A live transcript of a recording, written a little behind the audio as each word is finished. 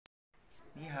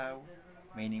hao,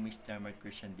 my name is Marc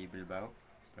Bilbao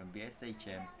from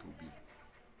BSHM 2B.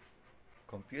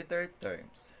 Computer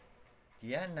terms.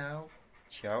 Jian Nao,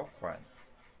 Xiao Huan.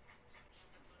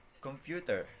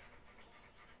 Computer.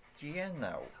 Jian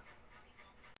Nao.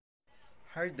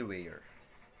 Hardware.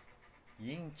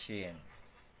 Ying Chen.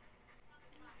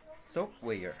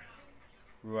 Software.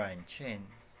 Ruan Chen.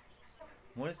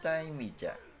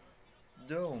 Multimedia.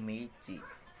 Dou Mei Ji.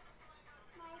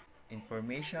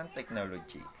 Information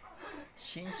Technology.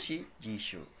 Xinxi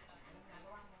Jishu.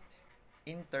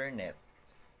 Internet.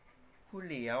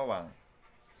 Hulia Wang.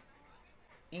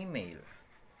 Email.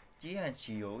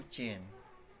 Jianxiu Jian.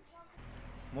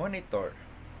 Monitor.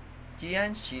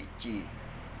 Jianxi Ji.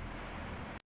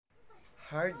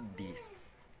 Hard disk.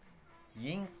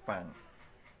 Yingpan.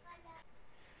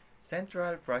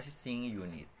 Central Processing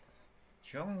Unit.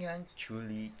 Zhongyan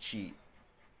Chuli Chi.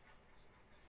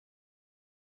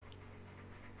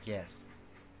 Yes,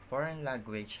 foreign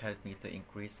language helped me to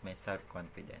increase my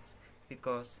self-confidence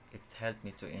because it's helped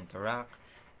me to interact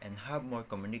and have more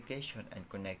communication and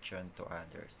connection to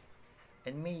others.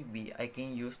 And maybe I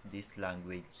can use this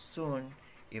language soon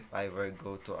if I were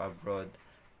go to abroad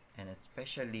and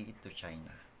especially to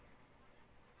China.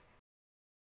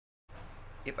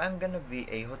 If I'm gonna be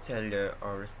a hotelier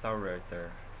or restaurateur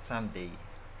someday,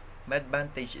 my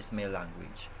advantage is my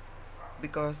language.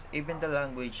 Because even the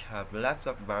language have lots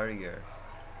of barrier,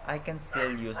 I can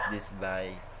still use this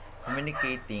by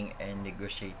communicating and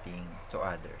negotiating to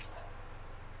others.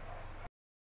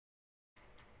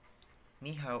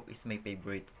 Ni hao is my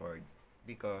favorite word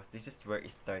because this is where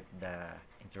it starts the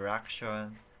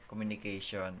interaction,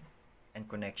 communication, and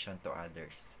connection to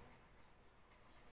others.